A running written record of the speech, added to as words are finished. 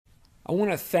I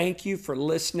want to thank you for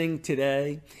listening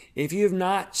today. If you have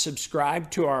not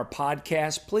subscribed to our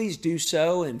podcast, please do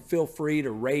so and feel free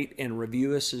to rate and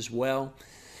review us as well.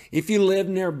 If you live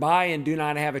nearby and do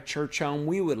not have a church home,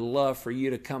 we would love for you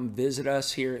to come visit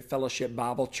us here at Fellowship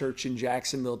Bible Church in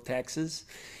Jacksonville, Texas.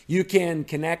 You can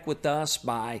connect with us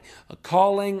by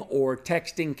calling or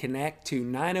texting Connect to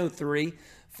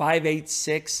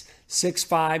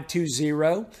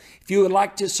 903-586-6520. If you would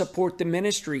like to support the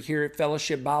ministry here at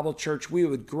Fellowship Bible Church, we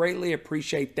would greatly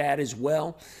appreciate that as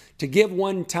well. To give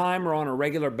one time or on a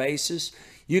regular basis,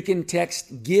 you can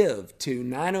text GIVE to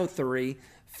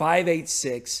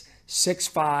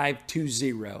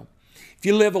 903-586-6520. If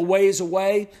you live a ways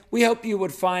away, we hope you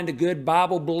would find a good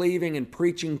Bible-believing and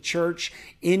preaching church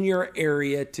in your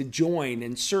area to join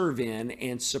and serve in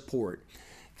and support.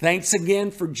 Thanks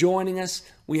again for joining us.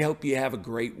 We hope you have a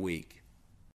great week.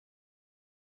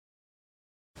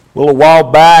 Well, a while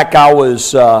back I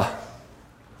was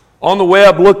on the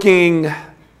web looking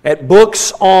at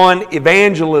books on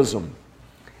evangelism,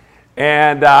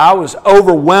 and I was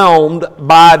overwhelmed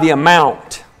by the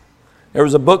amount. There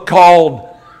was a book called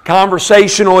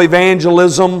Conversational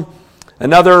Evangelism,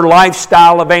 another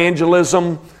Lifestyle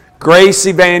Evangelism, Grace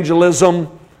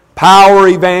Evangelism, Power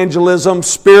Evangelism,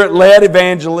 Spirit-Led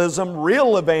Evangelism,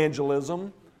 Real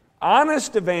Evangelism,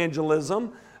 Honest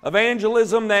Evangelism,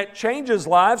 Evangelism that changes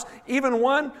lives, even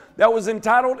one that was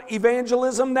entitled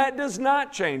Evangelism that does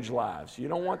not change lives. You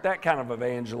don't want that kind of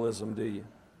evangelism, do you?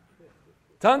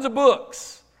 Tons of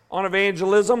books on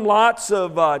evangelism, lots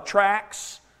of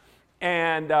tracts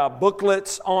and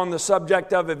booklets on the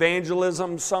subject of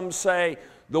evangelism. Some say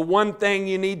the one thing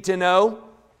you need to know.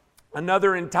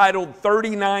 Another entitled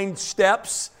 39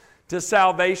 Steps to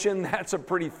Salvation. That's a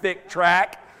pretty thick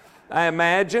tract, I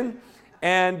imagine.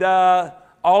 And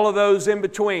all of those in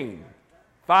between.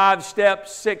 5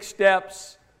 steps, 6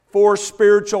 steps, 4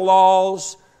 spiritual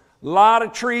laws. A lot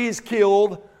of trees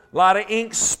killed, a lot of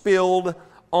ink spilled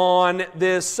on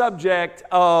this subject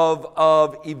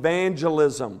of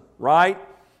evangelism, right?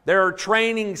 There are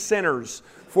training centers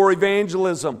for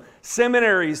evangelism,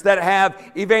 seminaries that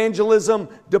have evangelism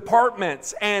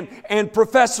departments and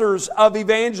professors of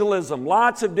evangelism.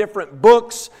 Lots of different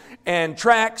books and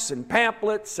tracts and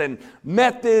pamphlets and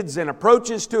methods and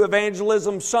approaches to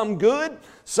evangelism, some good,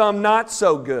 some not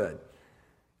so good.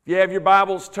 If you have your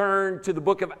Bibles, turn to the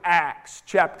book of Acts,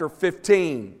 chapter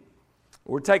 15.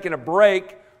 We're taking a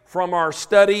break from our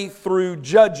study through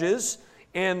Judges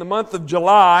in the month of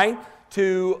July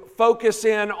to focus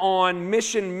in on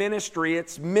mission ministry.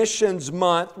 It's Missions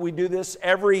Month. We do this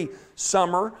every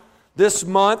summer. This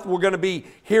month we're going to be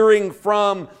hearing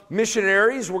from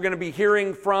missionaries. We're going to be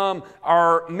hearing from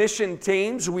our mission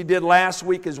teams. We did last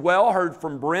week as well. Heard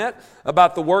from Brent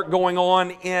about the work going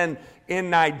on in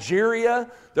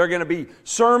Nigeria. There are going to be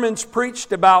sermons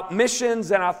preached about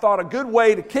missions, and I thought a good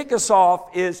way to kick us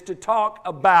off is to talk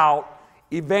about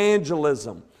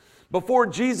evangelism. Before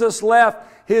Jesus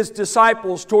left His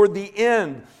disciples toward the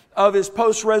end of His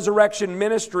post-resurrection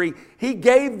ministry, He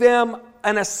gave them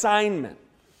an assignment.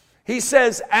 He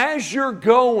says, as you're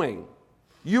going,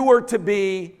 you are to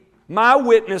be my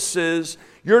witnesses.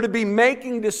 You're to be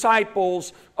making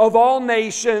disciples of all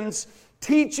nations,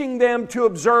 teaching them to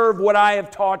observe what I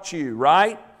have taught you,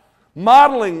 right?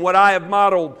 Modeling what I have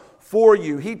modeled for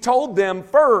you. He told them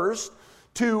first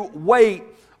to wait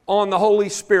on the Holy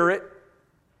Spirit.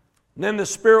 Then the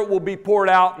Spirit will be poured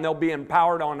out and they'll be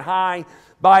empowered on high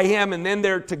by Him. And then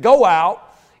they're to go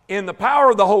out in the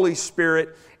power of the Holy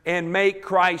Spirit and make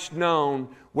Christ known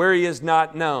where He is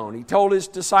not known. He told His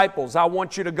disciples, I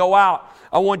want you to go out.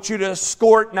 I want you to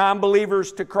escort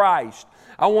non-believers to Christ.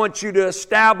 I want you to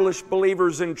establish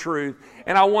believers in truth.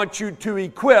 And I want you to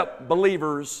equip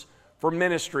believers for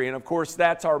ministry. And of course,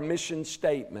 that's our mission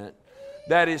statement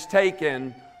that is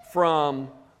taken from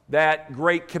that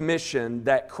great commission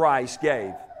that Christ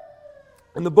gave.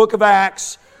 In the book of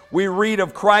Acts, we read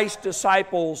of Christ's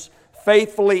disciples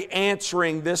faithfully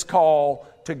answering this call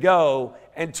to go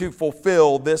and to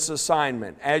fulfill this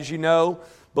assignment. As you know,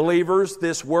 believers,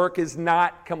 this work is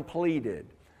not completed.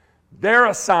 Their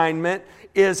assignment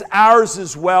is ours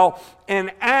as well.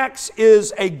 And Acts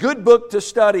is a good book to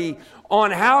study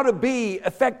on how to be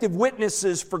effective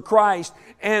witnesses for Christ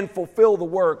and fulfill the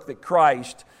work that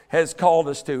Christ has called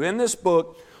us to. In this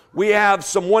book, we have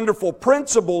some wonderful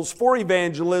principles for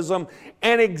evangelism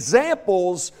and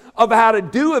examples of how to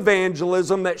do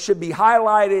evangelism that should be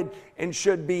highlighted and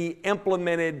should be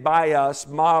implemented by us,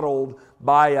 modeled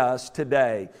by us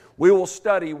today. We will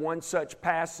study one such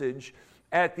passage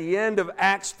at the end of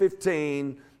Acts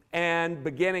 15 and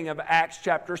beginning of Acts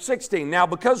chapter 16. Now,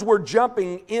 because we're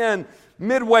jumping in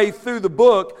midway through the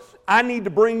book, I need to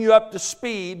bring you up to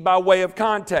speed by way of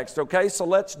context, okay? So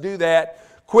let's do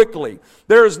that quickly.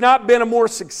 There has not been a more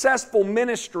successful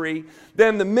ministry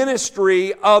than the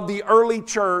ministry of the early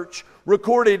church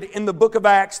recorded in the book of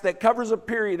Acts that covers a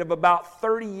period of about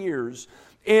 30 years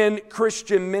in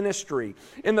Christian ministry.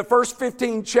 In the first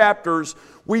 15 chapters,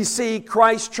 we see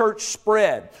Christ's church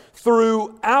spread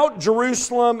throughout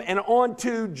Jerusalem and on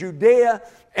to Judea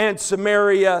and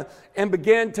Samaria and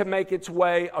began to make its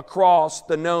way across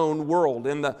the known world.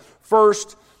 In the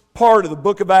first part of the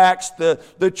book of Acts,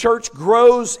 the church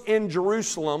grows in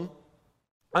Jerusalem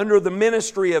under the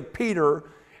ministry of Peter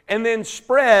and then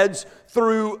spreads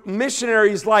through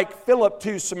missionaries like Philip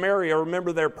to Samaria.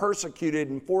 Remember, they're persecuted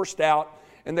and forced out,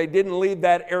 and they didn't leave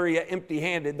that area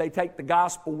empty-handed. They take the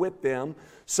gospel with them.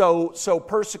 So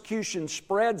persecution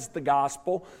spreads the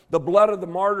gospel. The blood of the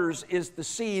martyrs is the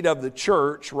seed of the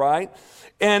church, right?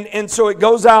 And so it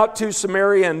goes out to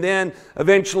Samaria and then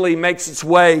eventually makes its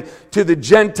way to the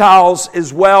Gentiles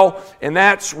as well. And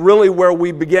that's really where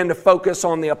we begin to focus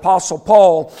on the Apostle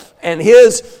Paul and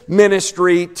his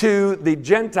ministry to the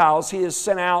Gentiles. He is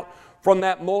sent out from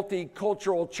that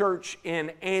multicultural church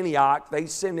in Antioch. They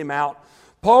send him out.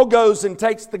 Paul goes and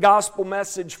takes the gospel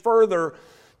message further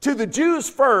to the Jews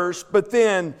first, but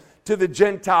then to the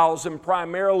Gentiles, and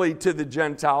primarily to the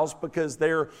Gentiles because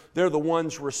they're the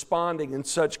ones responding in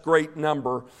such great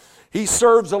number. He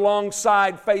serves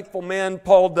alongside faithful men,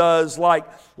 Paul does,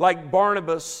 like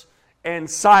Barnabas and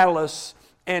Silas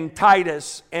and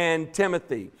Titus and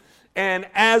Timothy. And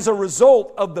as a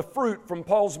result of the fruit from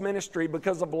Paul's ministry,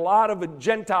 because of a lot of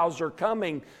Gentiles are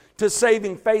coming to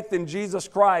saving faith in Jesus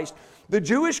Christ, the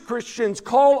Jewish Christians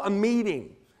call a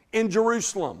meeting in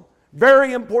Jerusalem.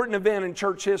 Very important event in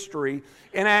church history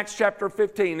in Acts chapter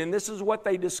 15. And this is what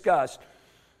they discussed.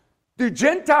 Do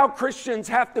Gentile Christians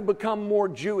have to become more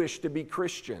Jewish to be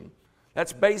Christian?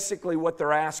 That's basically what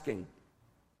they're asking.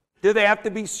 Do they have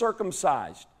to be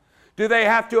circumcised? Do they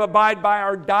have to abide by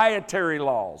our dietary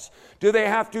laws? Do they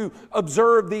have to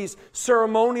observe these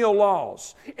ceremonial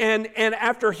laws? And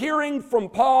after hearing from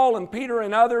Paul and Peter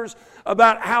and others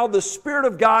about how the Spirit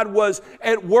of God was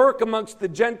at work amongst the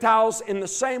Gentiles in the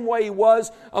same way He was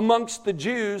amongst the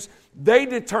Jews, they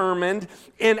determined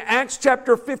in Acts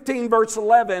chapter 15 verse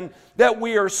 11 that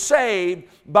we are saved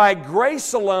by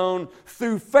grace alone,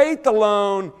 through faith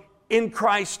alone, in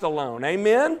Christ alone.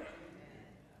 Amen?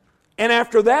 And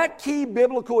after that key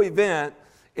biblical event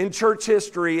in church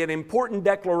history, an important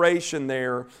declaration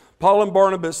there, Paul and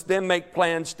Barnabas then make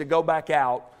plans to go back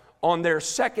out on their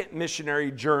second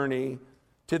missionary journey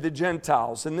to the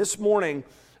Gentiles. And this morning,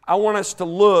 I want us to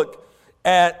look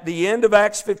at the end of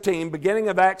Acts 15, beginning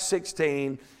of Acts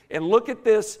 16, and look at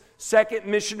this second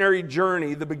missionary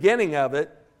journey, the beginning of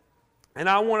it. And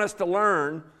I want us to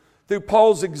learn through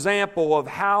Paul's example of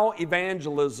how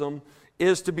evangelism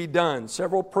is to be done.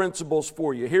 Several principles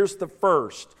for you. Here's the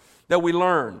first that we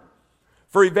learn.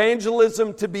 For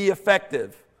evangelism to be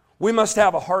effective, we must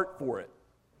have a heart for it.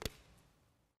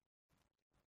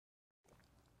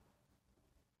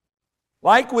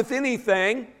 Like with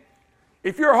anything,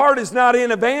 if your heart is not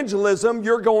in evangelism,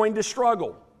 you're going to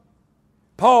struggle.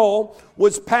 Paul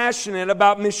was passionate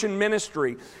about mission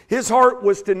ministry. His heart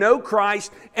was to know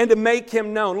Christ and to make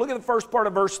Him known. Look at the first part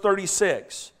of verse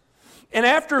 36. And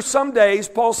after some days,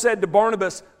 Paul said to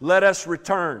Barnabas, let us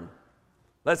return.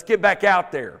 Let's get back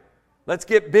out there. Let's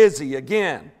get busy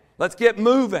again. Let's get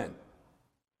moving.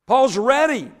 Paul's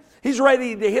ready. He's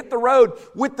ready to hit the road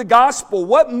with the gospel.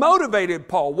 What motivated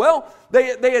Paul? Well,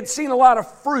 they had seen a lot of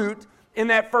fruit in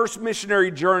that first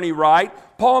missionary journey, right?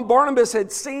 Paul and Barnabas had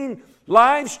seen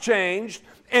lives changed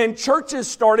and churches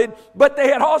started, but they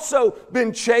had also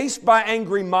been chased by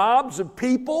angry mobs of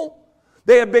people.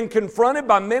 They had been confronted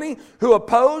by many who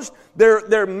opposed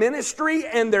their ministry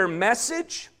and their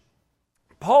message.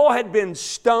 Paul had been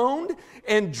stoned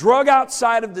and drug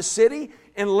outside of the city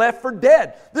and left for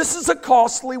dead. This is a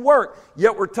costly work.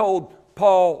 Yet we're told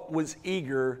Paul was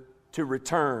eager to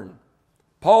return.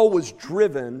 Paul was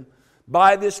driven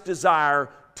by this desire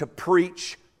to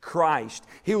preach Christ.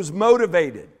 He was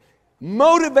motivated.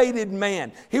 Motivated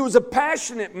man. He was a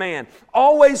passionate man,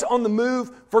 always on the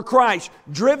move for Christ,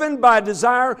 driven by a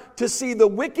desire to see the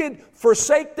wicked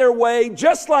forsake their way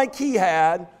just like he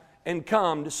had and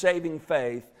come to saving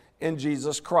faith in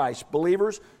Jesus Christ.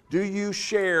 Believers, do you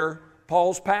share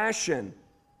Paul's passion?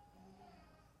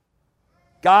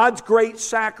 God's great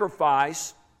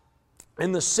sacrifice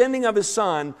and the sending of His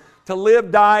Son to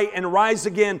live, die, and rise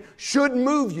again should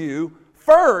move you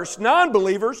first,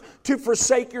 non-believers, to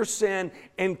forsake your sin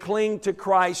and cling to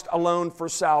Christ alone for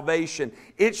salvation.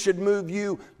 It should move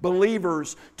you,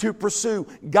 believers, to pursue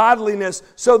godliness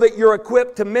so that you're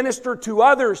equipped to minister to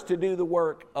others to do the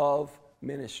work of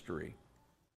ministry.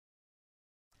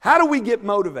 How do we get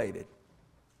motivated?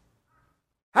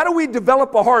 How do we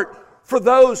develop a heart for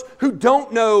those who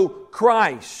don't know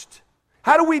Christ?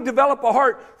 How do we develop a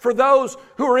heart for those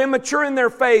who are immature in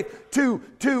their faith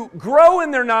to grow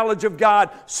in their knowledge of God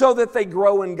so that they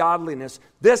grow in godliness?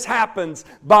 This happens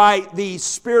by the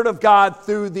Spirit of God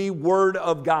through the Word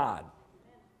of God.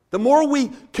 The more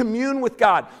we commune with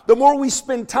God, the more we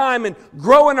spend time and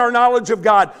grow in our knowledge of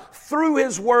God through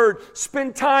His Word,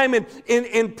 spend time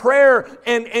in prayer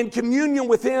and communion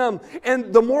with Him,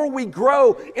 and the more we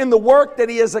grow in the work that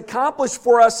He has accomplished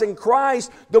for us in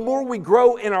Christ, the more we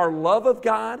grow in our love of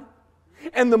God,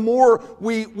 and the more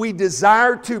we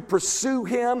desire to pursue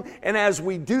Him. And as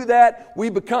we do that,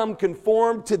 we become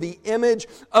conformed to the image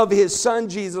of His Son,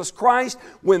 Jesus Christ.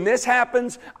 When this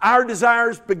happens, our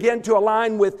desires begin to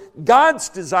align with God's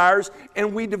desires,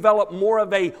 and we develop more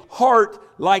of a heart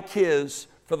like His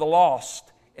for the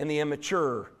lost and the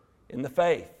immature in the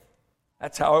faith.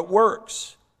 That's how it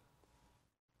works.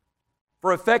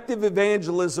 For effective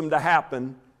evangelism to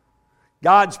happen,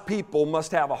 God's people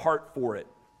must have a heart for it.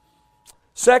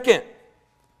 Second,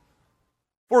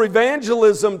 for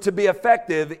evangelism to be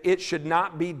effective, it should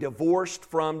not be divorced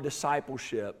from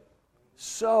discipleship.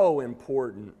 So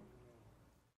important.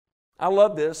 I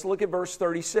love this. Look at verse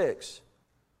 36.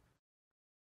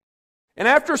 And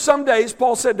after some days,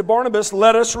 Paul said to Barnabas,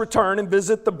 "Let us return and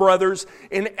visit the brothers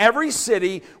in every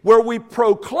city where we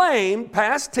proclaim,"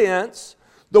 past tense,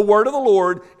 "the word of the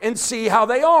Lord and see how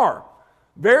they are."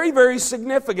 Very, very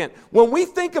significant. When we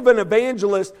think of an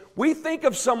evangelist, we think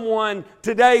of someone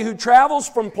today who travels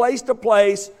from place to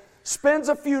place, spends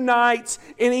a few nights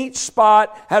in each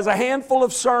spot, has a handful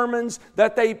of sermons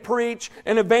that they preach,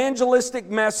 an evangelistic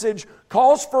message,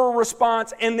 calls for a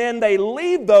response, and then they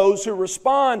leave those who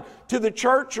respond to the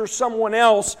church or someone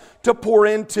else to pour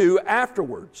into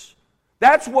afterwards.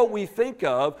 That's what we think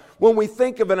of when we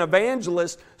think of an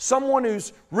evangelist, someone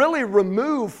who's really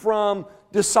removed from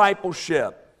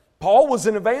discipleship. Paul was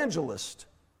an evangelist.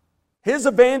 His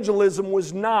evangelism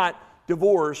was not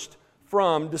divorced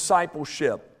from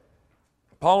discipleship.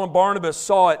 Paul and Barnabas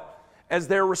saw it as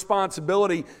their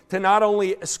responsibility to not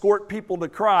only escort people to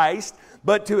Christ,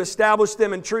 but to establish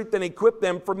them in truth and equip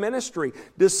them for ministry.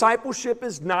 Discipleship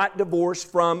is not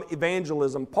divorced from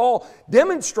evangelism. Paul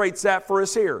demonstrates that for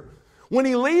us here. When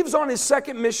he leaves on his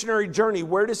second missionary journey,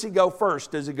 where does he go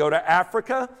first? Does he go to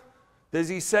Africa? Does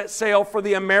he set sail for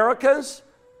the Americas?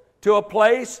 To a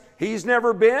place he's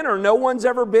never been or no one's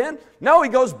ever been? No, he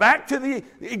goes back to the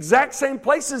exact same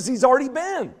places he's already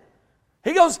been.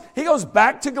 He goes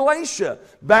back to Galatia,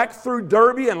 back through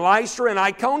Derbe and Lystra and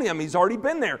Iconium. He's already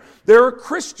been there. There are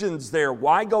Christians there.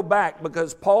 Why go back?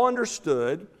 Because Paul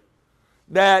understood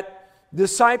that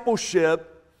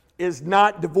discipleship is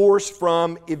not divorced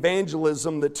from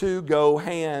evangelism. The two go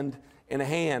hand in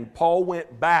hand. Paul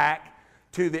went back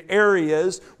to the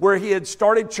areas where he had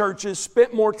started churches,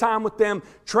 spent more time with them,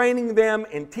 training them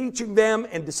and teaching them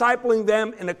and discipling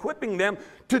them and equipping them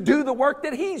to do the work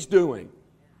that he's doing.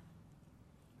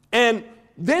 And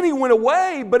then he went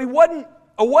away, but he wasn't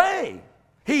away.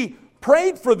 He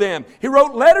prayed for them. He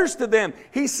wrote letters to them.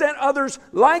 He sent others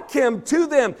like him to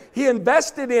them. He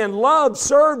invested in, loved,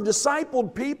 served,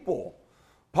 discipled people.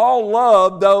 Paul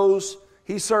loved those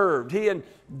he served. He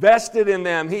invested in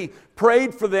them. He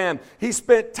prayed for them. He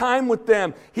spent time with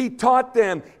them. He taught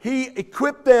them. He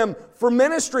equipped them for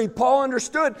ministry. Paul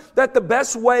understood that the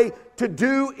best way to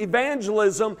do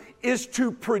evangelism is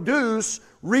to produce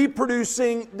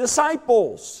reproducing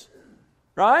disciples.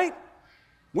 Right?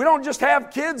 We don't just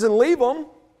have kids and leave them.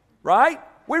 Right?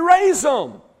 We raise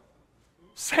them.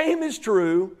 Same is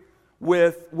true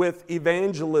with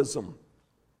evangelism.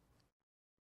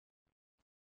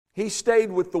 He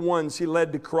stayed with the ones he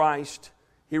led to Christ.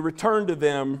 He returned to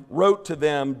them, wrote to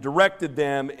them, directed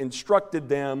them, instructed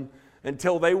them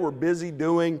until they were busy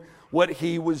doing what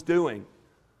he was doing.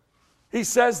 He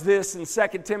says this in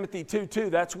 2 Timothy 2:2.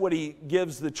 That's what he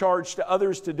gives the charge to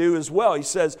others to do as well. He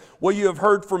says, "What you have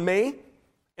heard from me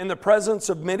in the presence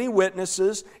of many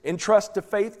witnesses, entrust to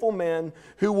faithful men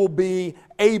who will be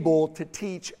able to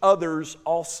teach others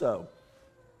also."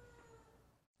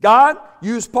 God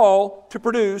used Paul to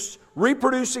produce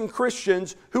reproducing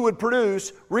Christians who would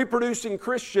produce reproducing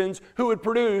Christians who would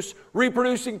produce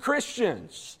reproducing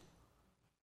Christians.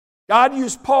 God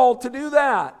used Paul to do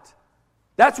that.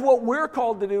 That's what we're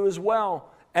called to do as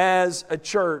well as a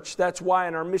church. That's why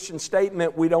in our mission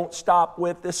statement we don't stop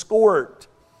with escort.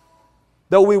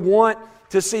 Though we want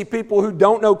to see people who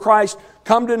don't know Christ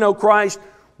come to know Christ,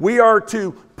 we are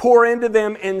to pour into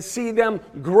them and see them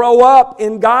grow up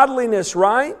in godliness,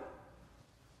 right?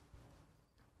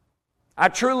 I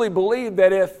truly believe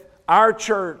that if our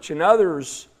church and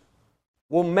others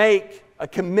will make a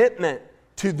commitment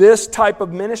to this type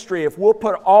of ministry, if we'll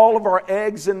put all of our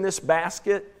eggs in this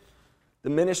basket, the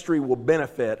ministry will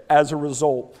benefit as a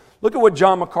result. Look at what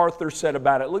John MacArthur said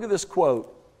about it. Look at this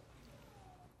quote.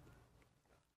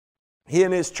 He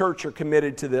and his church are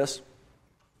committed to this.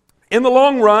 In the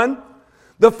long run,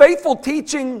 the faithful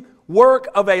teaching work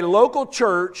of a local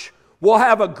church will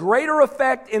have a greater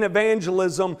effect in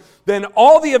evangelism than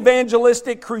all the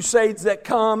evangelistic crusades that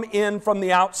come in from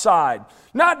the outside.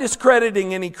 Not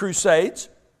discrediting any crusades.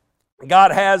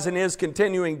 God has and is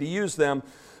continuing to use them.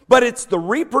 But it's the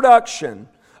reproduction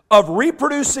of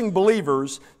reproducing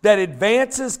believers that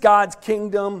advances God's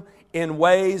kingdom in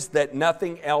ways that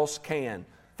nothing else can.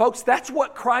 Folks, that's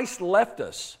what Christ left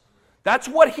us. That's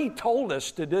what He told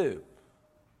us to do.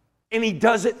 And He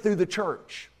does it through the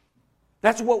church.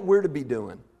 That's what we're to be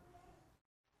doing.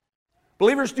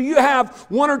 Believers, do you have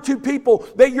one or two people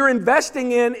that you're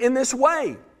investing in this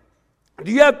way?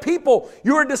 Do you have people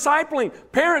you are discipling?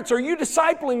 Parents, are you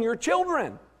discipling your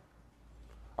children?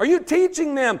 Are you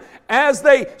teaching them as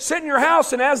they sit in your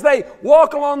house and as they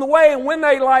walk along the way and when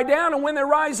they lie down and when they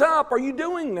rise up? Are you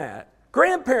doing that?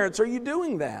 Grandparents, are you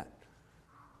doing that?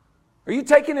 Are you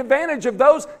taking advantage of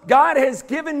those God has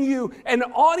given you an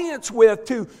audience with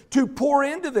to pour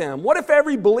into them? What if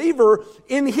every believer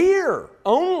in here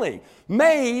only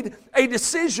made a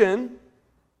decision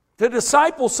to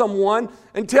disciple someone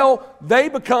until they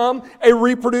become a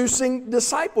reproducing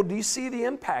disciple? Do you see the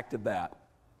impact of that?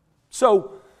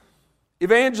 So,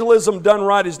 evangelism done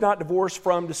right is not divorced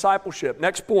from discipleship.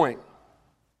 Next point.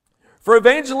 For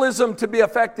evangelism to be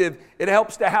effective, it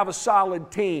helps to have a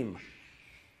solid team.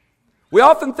 We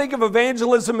often think of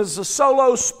evangelism as a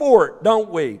solo sport, don't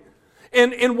we?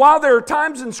 And while there are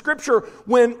times in Scripture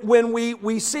when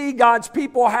we see God's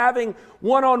people having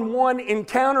one-on-one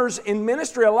encounters in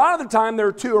ministry, a lot of the time there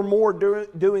are two or more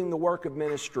doing the work of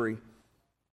ministry.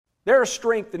 There are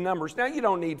strength in numbers. Now, you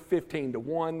don't need 15 to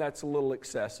 1. That's a little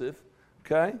excessive,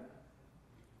 okay?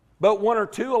 But one or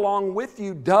two along with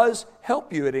you does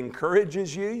help you. It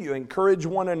encourages you. You encourage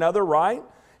one another, right?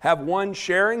 Have one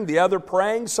sharing, the other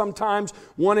praying. Sometimes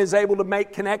one is able to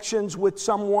make connections with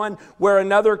someone where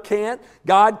another can't.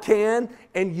 God can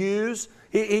and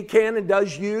He can and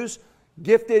does use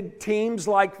gifted teams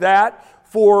like that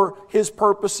for His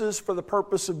purposes, for the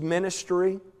purpose of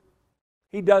ministry.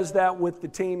 He does that with the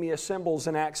team He assembles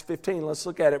in Acts 15. Let's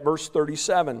look at it, verse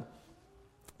 37.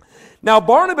 Now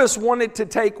Barnabas wanted to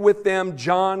take with them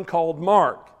John called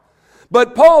Mark,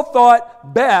 but Paul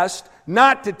thought best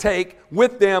not to take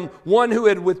with them one who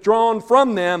had withdrawn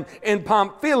from them in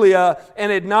Pamphylia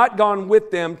and had not gone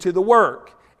with them to the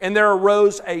work. And there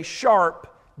arose a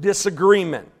sharp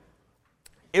disagreement.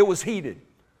 It was heated.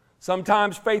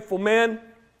 Sometimes faithful men,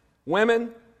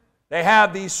 women, they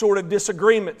have these sort of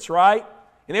disagreements, right?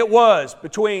 And it was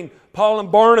between Paul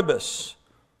and Barnabas.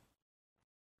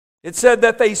 It said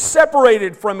that they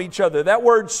separated from each other. That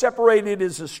word separated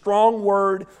is a strong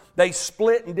word. They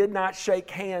split and did not shake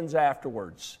hands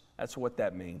afterwards. That's what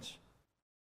that means.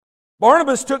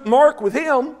 Barnabas took Mark with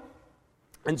him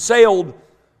and sailed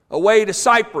away to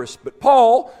Cyprus. But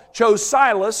Paul chose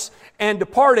Silas and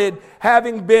departed,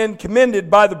 having been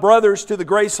commended by the brothers to the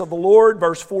grace of the Lord.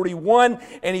 Verse 41,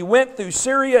 and he went through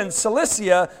Syria and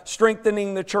Cilicia,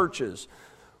 strengthening the churches.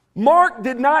 Mark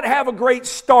did not have a great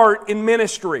start in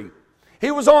ministry. He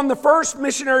was on the first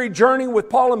missionary journey with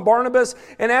Paul and Barnabas,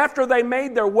 and after they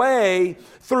made their way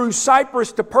through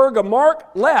Cyprus to Perga,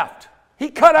 Mark left. He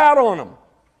cut out on them.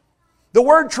 The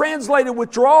word translated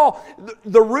withdrawal,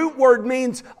 the root word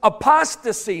means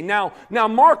apostasy. Now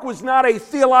Mark was not a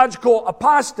theological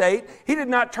apostate. He did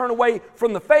not turn away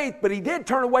from the faith, but he did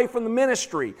turn away from the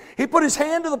ministry. He put his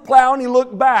hand to the plow and he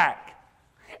looked back.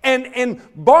 And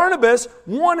Barnabas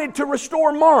wanted to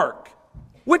restore Mark,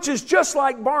 which is just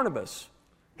like Barnabas.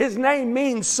 His name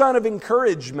means son of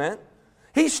encouragement.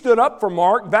 He stood up for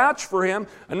Mark, vouched for him.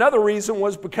 Another reason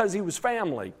was because he was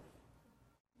family.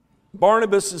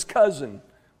 Barnabas' cousin,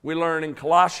 we learn in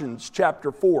Colossians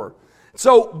chapter 4.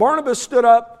 So Barnabas stood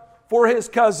up for his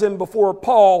cousin before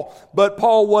Paul, but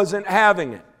Paul wasn't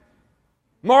having it.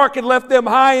 Mark had left them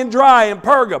high and dry in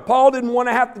Perga. Paul didn't want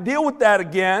to have to deal with that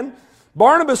again.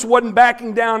 Barnabas wasn't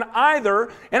backing down either,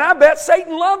 and I bet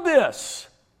Satan loved this.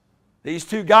 These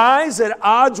two guys at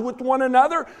odds with one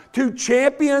another, two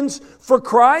champions for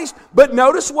Christ. But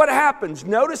notice what happens.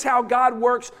 Notice how God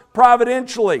works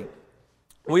providentially.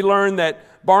 We learn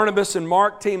that Barnabas and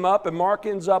Mark team up, and Mark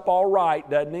ends up all right,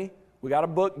 doesn't he? We got a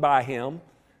book by him.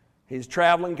 He's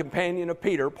traveling companion of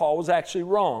Peter. Paul was actually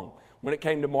wrong when it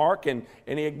came to Mark, and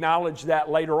he acknowledged that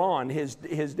later on, his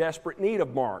desperate need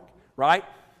of Mark, right?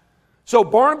 So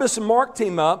Barnabas and Mark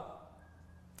team up,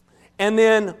 and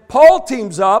then Paul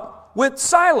teams up with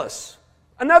Silas,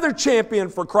 another champion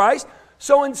for Christ.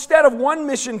 So instead of one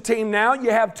mission team now,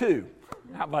 you have two.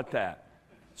 How about that?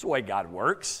 That's the way God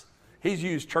works. He's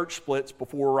used church splits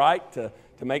before, right, to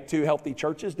make two healthy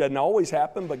churches. Doesn't always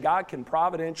happen, but God can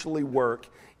providentially work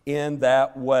in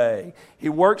that way. He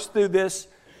works through this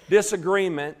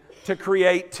disagreement to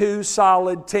create two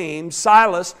solid teams.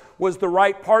 Silas was the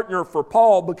right partner for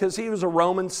Paul because he was a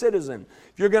Roman citizen.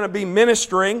 If you're going to be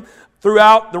ministering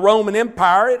throughout the Roman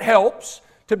Empire, it helps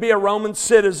to be a Roman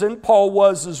citizen. Paul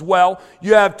was as well.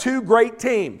 You have two great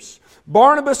teams,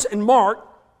 Barnabas and Mark,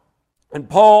 and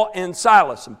Paul and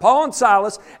Silas. And Paul and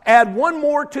Silas add one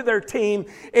more to their team.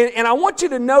 And I want you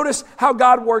to notice how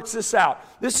God works this out.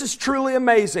 This is truly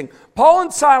amazing. Paul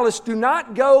and Silas do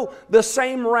not go the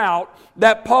same route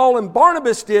that Paul and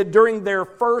Barnabas did during their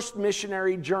first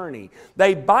missionary journey.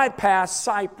 They bypass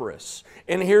Cyprus.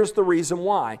 And here's the reason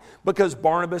why. Because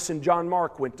Barnabas and John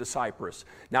Mark went to Cyprus.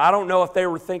 Now, I don't know if they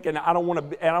were thinking, I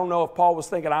don't know if Paul was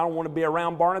thinking, I don't want to be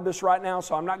around Barnabas right now,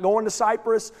 so I'm not going to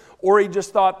Cyprus. Or he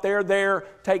just thought, they're there,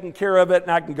 taking care of it,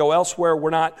 and I can go elsewhere. We're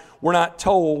not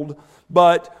told.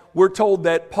 But we're told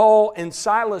that Paul and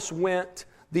Silas went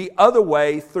the other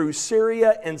way through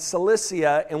Syria and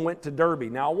Cilicia and went to Derbe.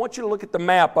 Now, I want you to look at the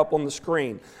map up on the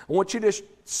screen. I want you to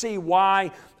see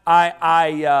why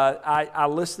I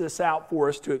list this out for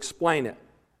us to explain it.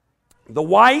 The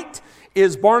white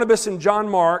is Barnabas and John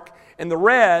Mark, and the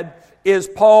red is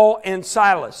Paul and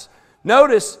Silas.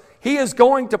 Notice, he is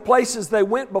going to places they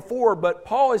went before, but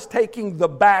Paul is taking the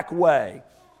back way.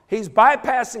 He's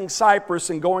bypassing Cyprus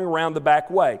and going around the back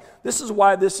way. This is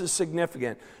why this is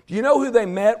significant. Do you know who they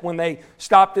met when they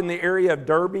stopped in the area of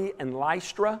Derbe and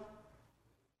Lystra?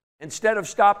 Instead of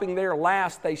stopping there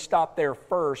last, they stopped there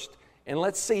first. And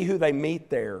let's see who they meet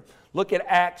there. Look at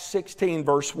Acts 16,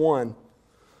 verse 1.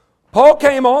 Paul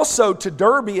came also to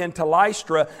Derbe and to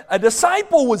Lystra. A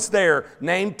disciple was there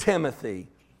named Timothy,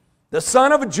 the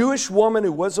son of a Jewish woman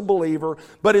who was a believer,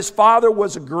 but his father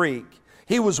was a Greek.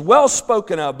 He was well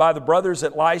spoken of by the brothers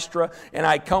at Lystra and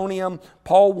Iconium.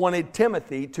 Paul wanted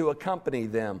Timothy to accompany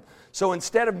them. So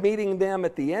instead of meeting them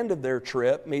at the end of their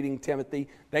trip, meeting Timothy,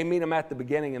 they meet him at the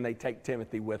beginning and they take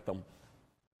Timothy with them.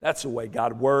 That's the way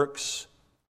God works,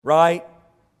 right?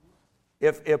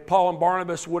 If Paul and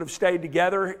Barnabas would have stayed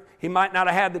together, he might not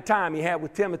have had the time he had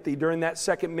with Timothy during that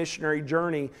second missionary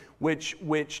journey,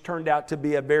 which turned out to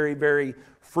be a very, very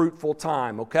fruitful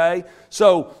time, okay?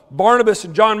 So Barnabas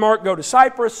and John Mark go to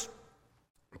Cyprus.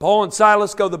 Paul and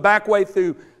Silas go the back way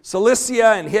through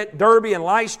Cilicia and hit Derbe and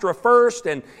Lystra first,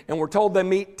 and we're told they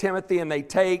meet Timothy and they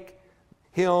take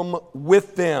him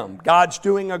with them. God's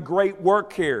doing a great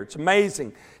work here. It's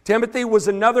amazing. Timothy was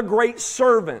another great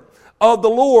servant of the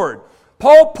Lord.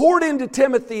 Paul poured into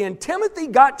Timothy, and Timothy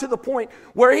got to the point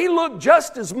where he looked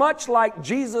just as much like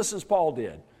Jesus as Paul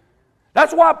did.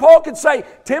 That's why Paul could say,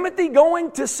 Timothy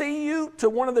going to see you to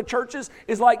one of the churches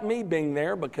is like me being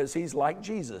there because he's like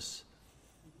Jesus.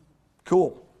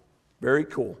 Cool. Very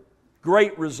cool.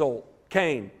 Great result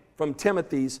came from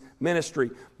Timothy's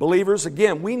ministry. Believers,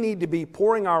 again, we need to be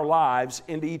pouring our lives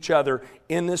into each other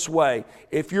in this way.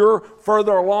 If you're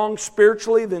further along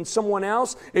spiritually than someone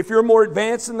else, if you're more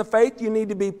advanced in the faith, you need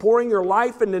to be pouring your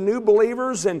life into new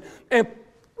believers and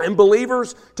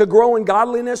believers to grow in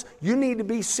godliness. You need to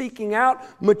be seeking out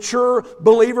mature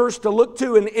believers to look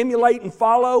to and emulate and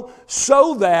follow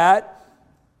so that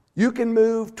you can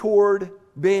move toward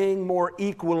being more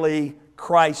equally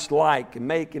Christ-like and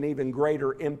make an even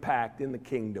greater impact in the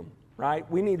kingdom, right?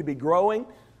 We need to be growing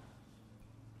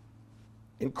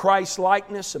in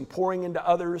Christ-likeness and pouring into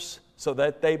others so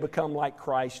that they become like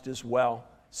Christ as well,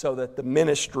 so that the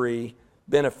ministry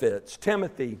benefits.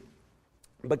 Timothy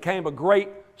became a great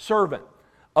servant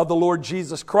of the Lord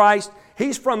Jesus Christ.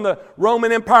 He's from the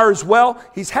Roman Empire as well.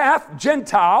 He's half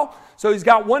Gentile, so he's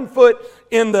got one foot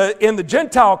in the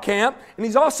Gentile camp, and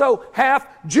he's also half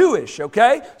Jewish,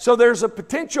 okay? So there's a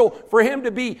potential for him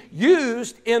to be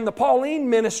used in the Pauline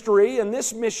ministry and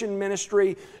this mission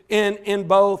ministry in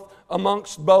both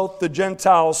amongst both the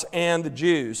Gentiles and the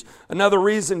Jews. Another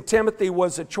reason Timothy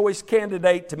was a choice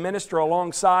candidate to minister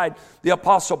alongside the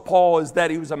Apostle Paul is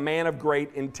that he was a man of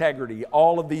great integrity.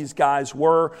 All of these guys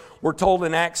were. We're told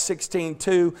in Acts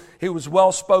 16:2, he was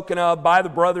well spoken of by the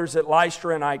brothers at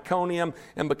Lystra and Iconium,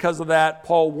 and because of that,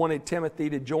 Paul wanted Timothy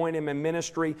to join him in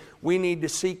ministry. We need to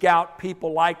seek out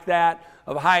people like that,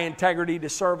 of high integrity, to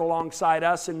serve alongside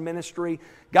us in ministry.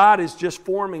 God is just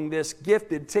forming this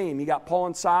gifted team. You got Paul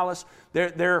and Silas.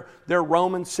 They're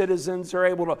Roman citizens. They're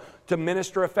able to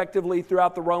minister effectively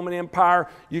throughout the Roman Empire.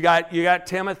 You got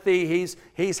Timothy.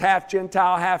 He's half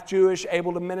Gentile, half Jewish,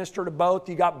 able to minister to both.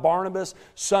 You got Barnabas,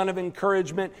 son of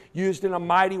encouragement, used in a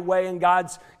mighty way in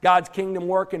God's kingdom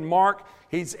work. And Mark,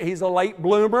 he's a late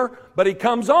bloomer, but he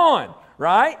comes on,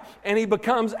 right? And he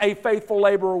becomes a faithful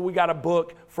laborer. We got a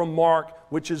book from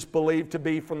Mark, which is believed to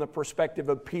be from the perspective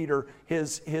of Peter,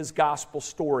 his gospel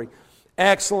story.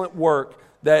 Excellent work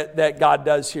that God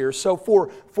does here. So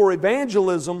for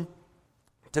evangelism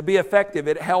to be effective,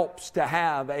 it helps to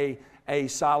have a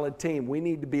solid team. We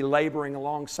need to be laboring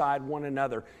alongside one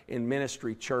another in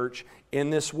ministry, church, in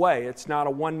this way. It's not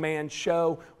a one-man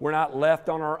show. We're not left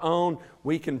on our own.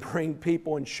 We can bring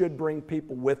people and should bring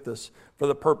people with us for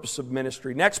the purpose of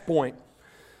ministry. Next point.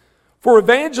 For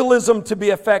evangelism to be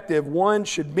effective, one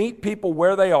should meet people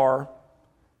where they are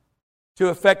to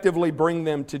effectively bring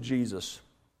them to Jesus.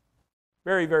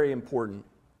 Very, very important.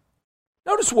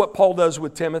 Notice what Paul does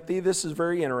with Timothy. This is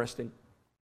very interesting.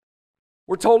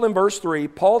 We're told in verse 3,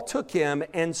 Paul took him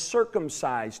and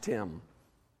circumcised him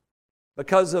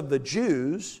because of the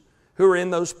Jews who were in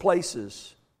those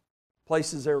places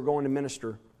they were going to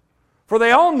minister. For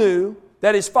they all knew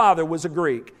that his father was a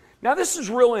Greek. Now this is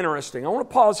real interesting. I want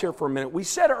to pause here for a minute. We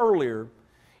said earlier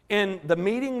in the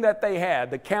meeting that they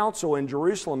had, the council in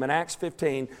Jerusalem in Acts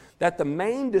 15, that the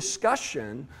main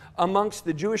discussion amongst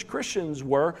the Jewish Christians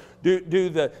were, do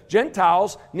the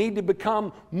Gentiles need to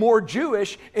become more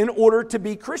Jewish in order to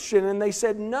be Christian? And they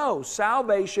said, no,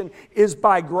 salvation is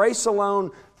by grace alone,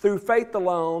 through faith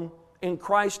alone, in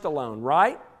Christ alone,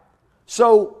 right?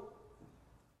 So,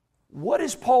 what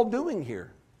is Paul doing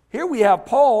here? Here we have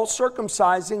Paul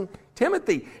circumcising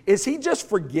Timothy. Is he just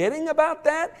forgetting about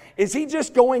that? Is he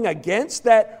just going against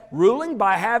that ruling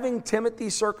by having Timothy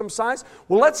circumcised?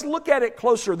 Well, let's look at it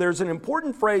closer. There's an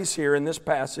important phrase here in this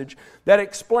passage that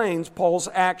explains Paul's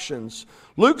actions.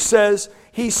 Luke says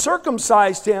he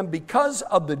circumcised him because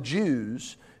of the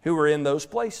Jews who were in those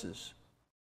places.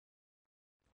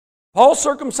 Paul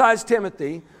circumcised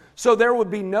Timothy so there would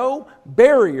be no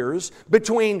barriers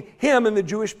between him and the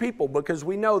Jewish people, because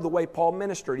we know the way Paul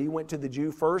ministered. He went to the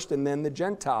Jew first and then the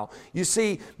Gentile. You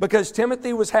see, because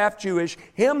Timothy was half Jewish,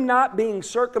 him not being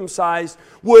circumcised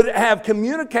would have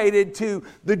communicated to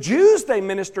the Jews they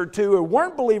ministered to, who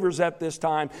weren't believers at this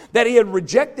time, that he had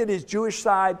rejected his Jewish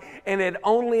side and had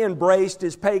only embraced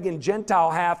his pagan Gentile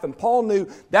half. And Paul knew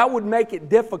that would make it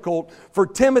difficult for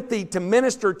Timothy to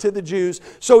minister to the Jews.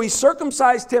 So he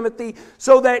circumcised Timothy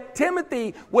so that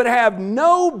Timothy would have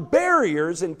no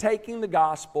barriers in taking the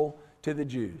gospel to the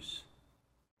Jews.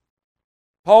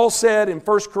 Paul said in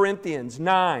 1 Corinthians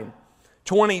 9,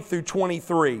 20 through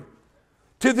 23,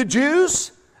 to the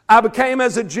Jews I became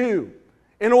as a Jew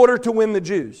in order to win the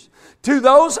Jews. To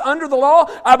those under the law,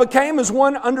 I became as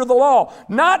one under the law,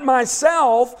 not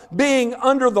myself being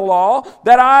under the law,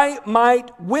 that I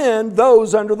might win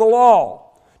those under the law.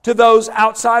 To those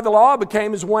outside the law, I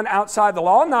became as one outside the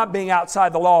law, not being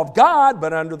outside the law of God,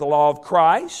 but under the law of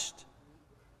Christ,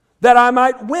 that I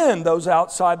might win those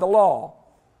outside the law.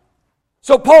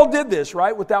 So Paul did this,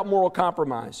 right, without moral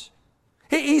compromise.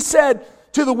 He said,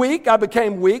 to the weak, I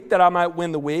became weak, that I might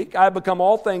win the weak. I become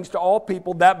all things to all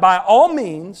people, that by all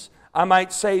means I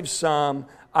might save some.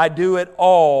 I do it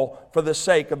all for the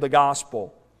sake of the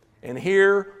gospel. And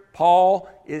here Paul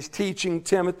is teaching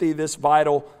Timothy this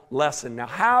vital lesson. Now,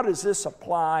 how does this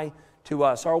apply to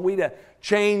us? Are we to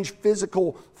change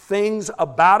physical things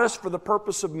about us for the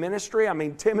purpose of ministry? I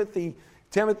mean, Timothy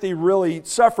really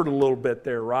suffered a little bit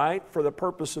there, right? For the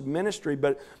purpose of ministry.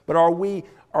 But are we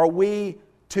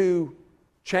to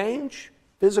change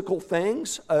physical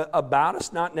things about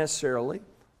us? Not necessarily.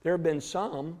 There have been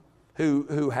some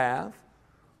who have.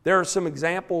 There are some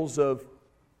examples of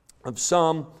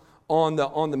some on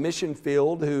the mission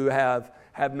field who have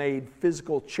made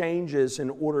physical changes in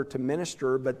order to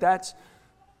minister, but that's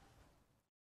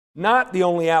not the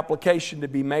only application to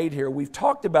be made here. We've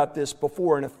talked about this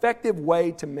before. An effective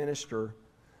way to minister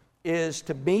is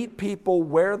to meet people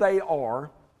where they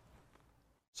are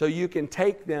so you can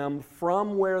take them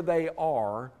from where they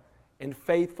are and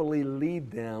faithfully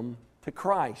lead them to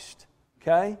Christ.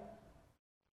 Okay?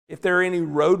 If there are any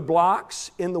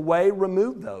roadblocks in the way,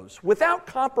 remove those without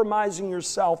compromising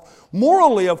yourself.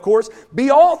 Morally, of course, be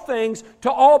all things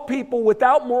to all people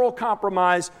without moral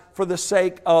compromise for the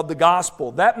sake of the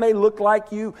gospel. That may look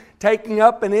like you taking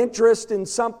up an interest in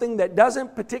something that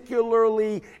doesn't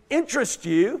particularly interest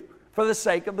you for the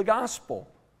sake of the gospel.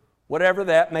 Whatever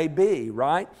that may be,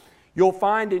 right? You'll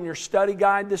find in your study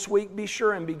guide this week, be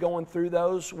sure and be going through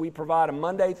those. We provide a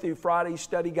Monday through Friday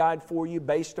study guide for you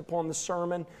based upon the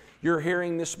sermon you're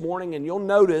hearing this morning. And you'll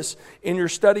notice in your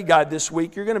study guide this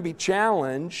week, you're going to be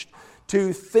challenged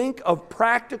to think of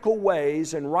practical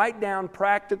ways and write down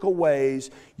practical ways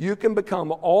you can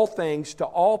become all things to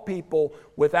all people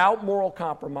without moral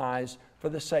compromise for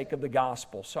the sake of the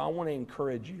gospel. So I want to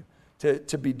encourage you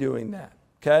to be doing that.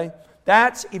 Okay?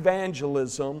 That's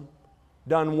evangelism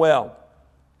done well.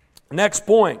 Next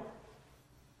point.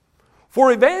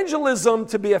 For evangelism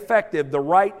to be effective, the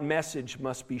right message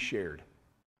must be shared.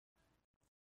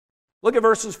 Look at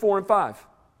verses 4 and 5.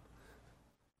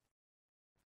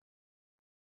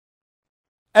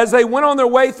 As they went on their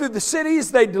way through the cities,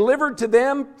 they delivered to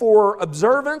them for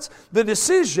observance the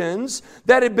decisions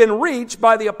that had been reached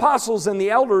by the apostles and the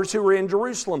elders who were in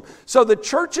Jerusalem. So the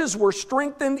churches were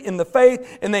strengthened in the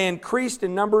faith and they increased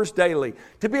in numbers daily.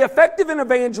 To be effective in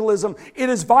evangelism, it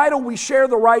is vital we share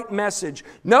the right message.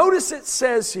 Notice it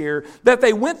says here that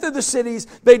they went through the cities,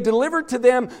 they delivered to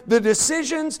them the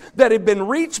decisions that had been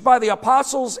reached by the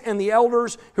apostles and the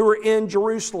elders who were in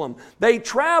Jerusalem. They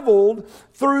traveled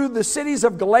through the cities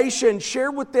of Galatia and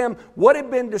shared with them what had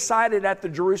been decided at the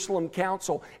Jerusalem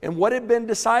Council. And what had been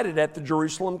decided at the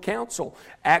Jerusalem Council?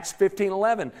 Acts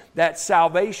 15:11, that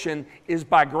salvation is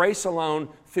by grace alone,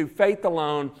 through faith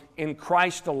alone, in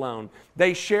Christ alone.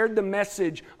 They shared the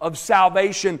message of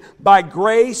salvation by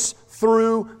grace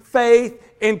through faith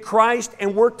in Christ,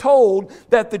 and we're told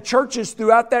that the churches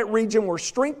throughout that region were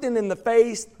strengthened in the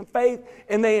faith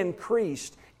and they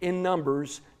increased in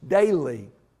numbers daily.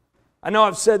 I know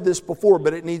I've said this before,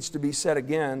 but it needs to be said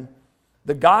again.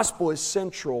 The gospel is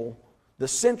central. The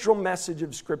central message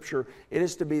of Scripture, it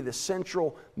is to be the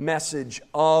central message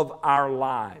of our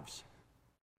lives.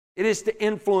 It is to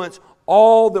influence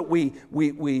all that we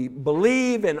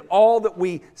believe and all that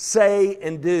we say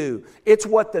and do. It's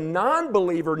what the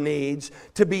non-believer needs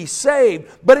to be saved,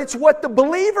 but it's what the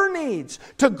believer needs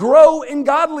to grow in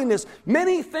godliness.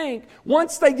 Many think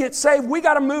once they get saved, we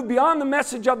got to move beyond the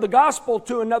message of the gospel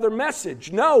to another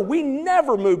message. No, we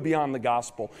never move beyond the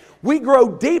gospel. We grow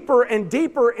deeper and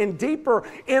deeper and deeper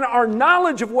in our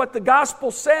knowledge of what the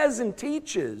gospel says and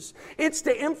teaches. It's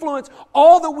to influence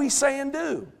all that we say and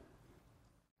do.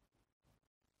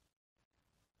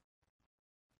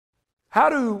 How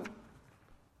do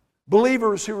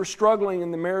believers who are struggling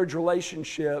in the marriage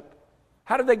relationship,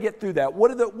 how do they get through that?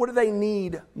 What do they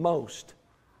need most?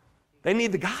 They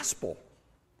need the gospel,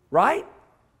 right?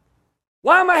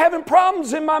 Why am I having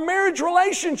problems in my marriage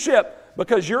relationship?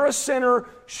 Because you're a sinner,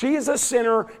 she is a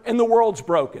sinner, and the world's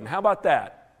broken. How about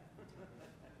that?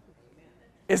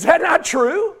 Is that not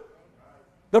true?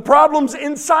 The problem's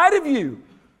inside of you.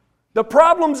 The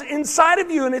problem's inside of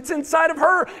you and it's inside of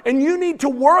her. And you need to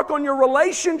work on your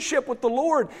relationship with the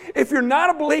Lord. If you're not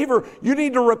a believer, you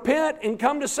need to repent and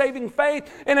come to saving faith.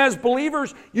 And as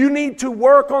believers, you need to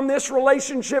work on this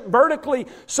relationship vertically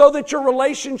so that your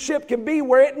relationship can be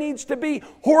where it needs to be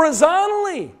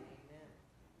horizontally.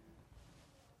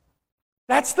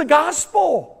 That's the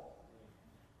gospel.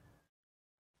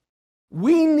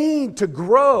 We need to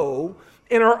grow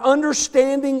in our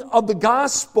understanding of the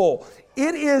gospel.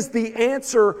 It is the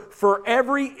answer for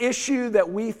every issue that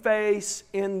we face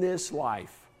in this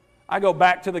life. I go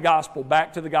back to the gospel,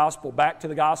 back to the gospel, back to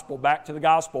the gospel, back to the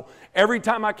gospel. Every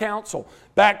time I counsel,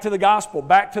 back to the gospel,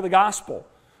 back to the gospel.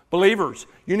 Believers,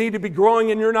 you need to be growing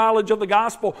in your knowledge of the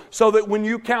gospel so that when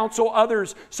you counsel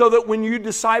others, so that when you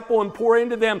disciple and pour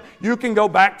into them, you can go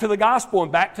back to the gospel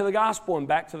and back to the gospel and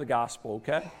back to the gospel,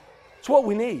 okay? It's what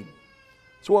we need.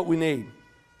 It's what we need.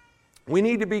 We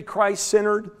need to be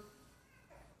Christ-centered.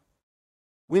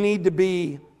 We need to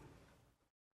be,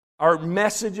 our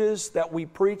messages that we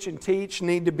preach and teach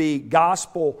need to be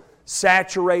gospel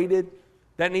saturated.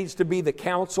 That needs to be the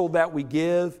counsel that we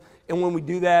give. And when we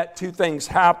do that, two things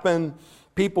happen.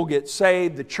 People get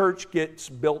saved, the church gets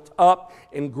built up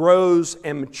and grows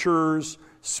and matures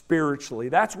spiritually.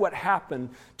 That's what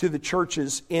happened to the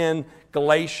churches in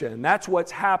Galatia. And that's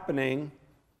what's happening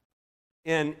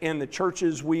in the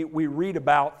churches we read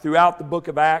about throughout the book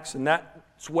of Acts, and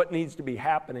that's what needs to be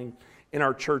happening in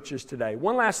our churches today.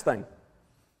 One last thing.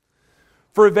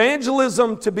 For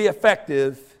evangelism to be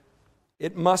effective,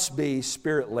 it must be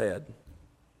Spirit-led.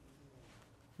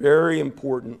 Very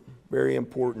important, very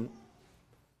important.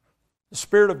 The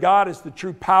Spirit of God is the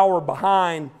true power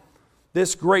behind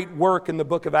this great work in the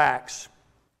book of Acts.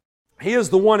 He is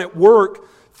the one at work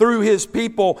through His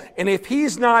people, and if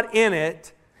He's not in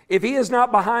it, if He is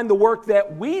not behind the work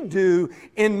that we do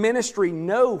in ministry,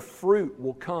 no fruit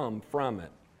will come from it.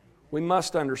 We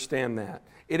must understand that.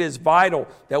 It is vital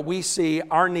that we see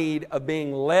our need of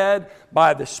being led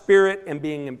by the Spirit and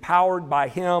being empowered by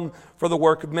Him for the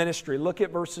work of ministry. Look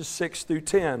at verses 6 through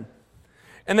 10.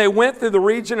 And they went through the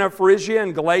region of Phrygia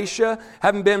and Galatia,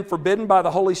 having been forbidden by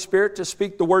the Holy Spirit to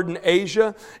speak the word in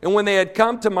Asia. And when they had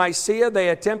come to Mysia, they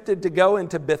attempted to go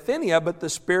into Bithynia, but the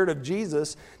Spirit of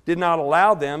Jesus did not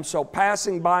allow them. So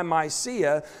passing by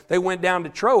Mysia, they went down to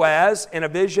Troas, and a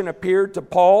vision appeared to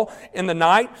Paul in the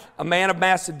night. A man of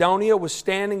Macedonia was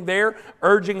standing there,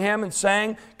 urging him and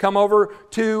saying, "Come over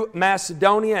to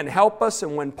Macedonia and help us."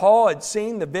 And when Paul had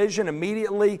seen the vision,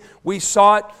 immediately we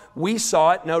saw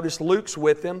it. Notice Luke's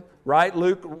with him, right?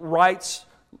 Luke writes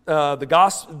the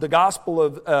Gospel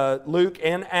of Luke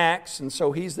and Acts, and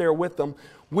so he's there with them.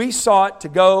 We sought to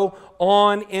go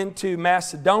on into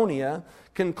Macedonia,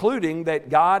 concluding that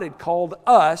God had called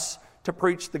us to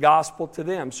preach the gospel to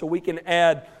them. So we can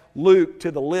add Luke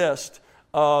to the list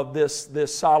of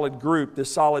this solid group,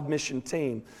 this solid mission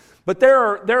team. But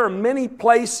there are many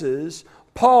places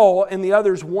Paul and the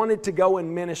others wanted to go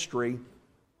in ministry,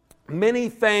 many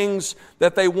things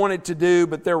that they wanted to do,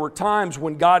 but there were times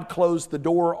when God closed the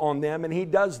door on them, and He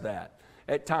does that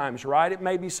at times, right? It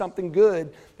may be something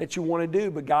good that you want to do,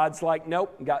 but God's like,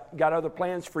 nope, got other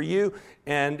plans for you,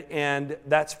 and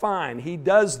that's fine. He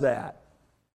does that.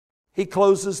 He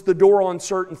closes the door on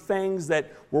certain things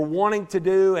that we're wanting to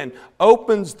do and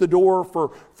opens the door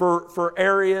for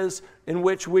areas in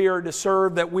which we are to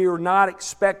serve that we are not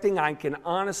expecting. I can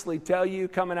honestly tell you,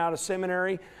 coming out of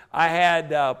seminary, I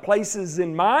had places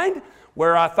in mind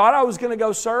where I thought I was going to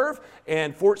go serve,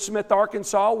 and Fort Smith,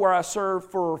 Arkansas, where I served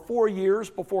for 4 years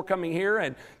before coming here,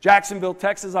 and Jacksonville,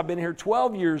 Texas, I've been here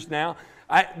 12 years now.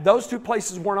 Those two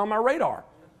places weren't on my radar.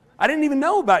 I didn't even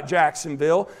know about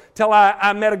Jacksonville till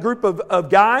I met a group of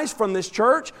guys from this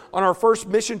church on our first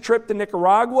mission trip to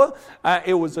Nicaragua.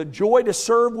 It was a joy to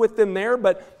serve with them there,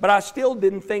 but I still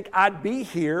didn't think I'd be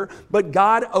here. But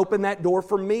God opened that door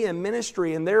for me in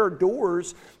ministry, and there are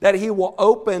doors that He will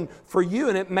open for you,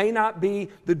 and it may not be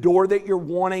the door that you're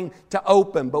wanting to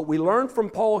open. But we learn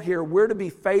from Paul here, we're to be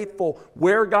faithful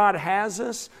where God has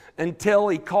us until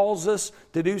He calls us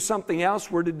to do something else.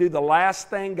 We're to do the last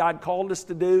thing God called us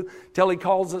to do till He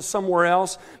calls us somewhere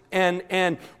else.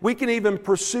 And we can even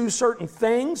pursue certain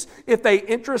things if they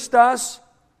interest us.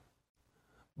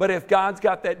 But if God's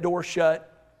got that door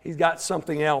shut, He's got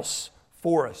something else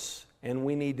for us. And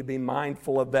we need to be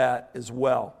mindful of that as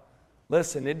well.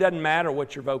 Listen, it doesn't matter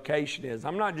what your vocation is.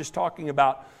 I'm not just talking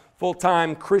about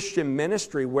full-time Christian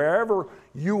ministry. Wherever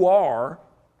you are,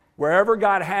 wherever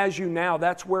God has you now,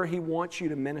 that's where He wants you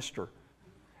to minister.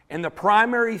 And the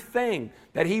primary thing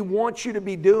that He wants you to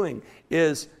be doing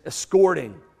is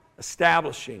escorting,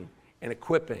 establishing, and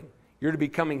equipping. You're to be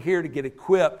coming here to get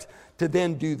equipped to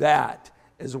then do that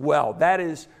as well. That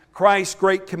is Christ's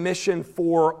great commission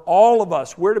for all of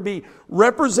us. We're to be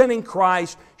representing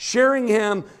Christ, sharing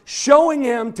Him, showing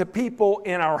Him to people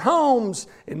in our homes,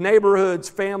 in neighborhoods,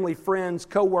 family, friends,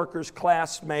 co-workers,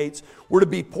 classmates. We're to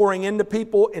be pouring into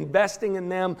people, investing in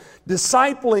them,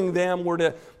 discipling them. We're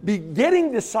to be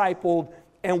getting discipled,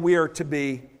 and we are to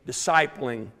be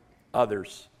discipling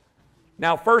others.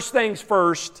 Now, first things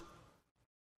first,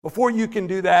 before you can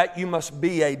do that, you must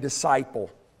be a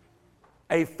disciple,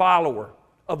 a follower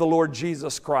of the Lord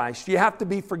Jesus Christ. You have to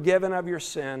be forgiven of your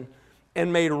sin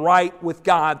and made right with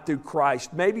God through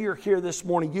Christ. Maybe you're here this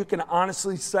morning. You can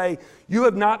honestly say you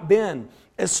have not been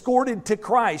escorted to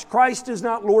Christ. Christ is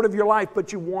not Lord of your life,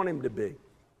 but you want Him to be.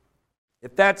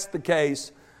 If that's the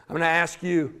case, I'm going to ask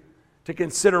you to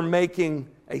consider making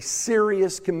a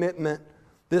serious commitment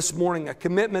this morning, a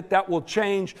commitment that will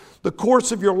change the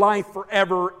course of your life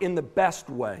forever in the best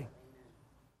way.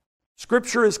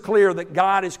 Scripture is clear that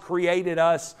God has created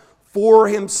us for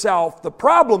Himself. The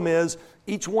problem is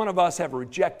each one of us have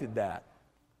rejected that.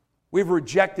 We've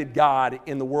rejected God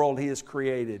in the world He has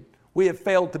created. We have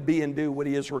failed to be and do what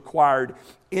He has required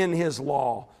in His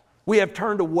law. We have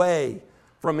turned away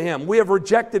from Him. We have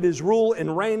rejected His rule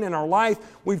and reign in our life.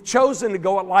 We've chosen to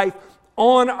go at life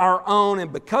on our own,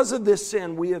 and because of this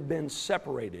sin, we have been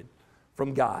separated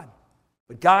from God.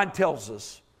 But God tells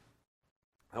us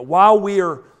that while we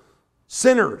are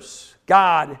sinners,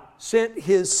 God sent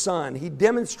His Son. He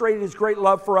demonstrated His great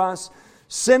love for us,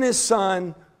 sent His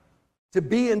Son to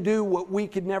be and do what we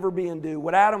could never be and do,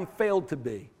 what Adam failed to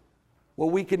be.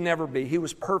 what we could never be. He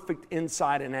was perfect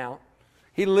inside and out.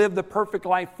 He lived the perfect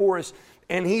life for us,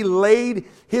 and He laid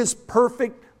His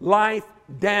perfect life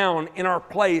down in our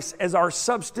place as our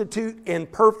substitute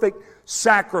and perfect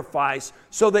sacrifice,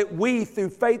 so that we, through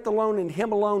faith alone in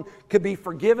Him alone, could be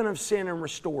forgiven of sin and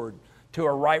restored to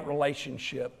a right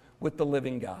relationship with the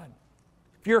living God.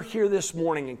 If you're here this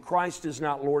morning and Christ is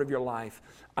not Lord of your life,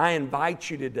 I invite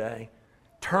you today,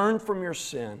 turn from your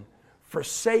sin,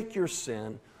 forsake your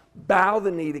sin, bow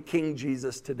the knee to King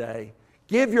Jesus today,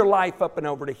 give your life up and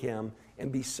over to Him,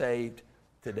 and be saved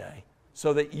today,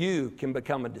 so that you can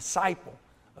become a disciple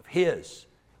of His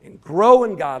and grow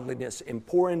in godliness and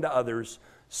pour into others,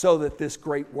 so that this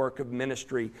great work of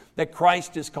ministry that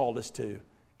Christ has called us to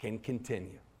can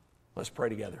continue. Let's pray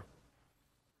together.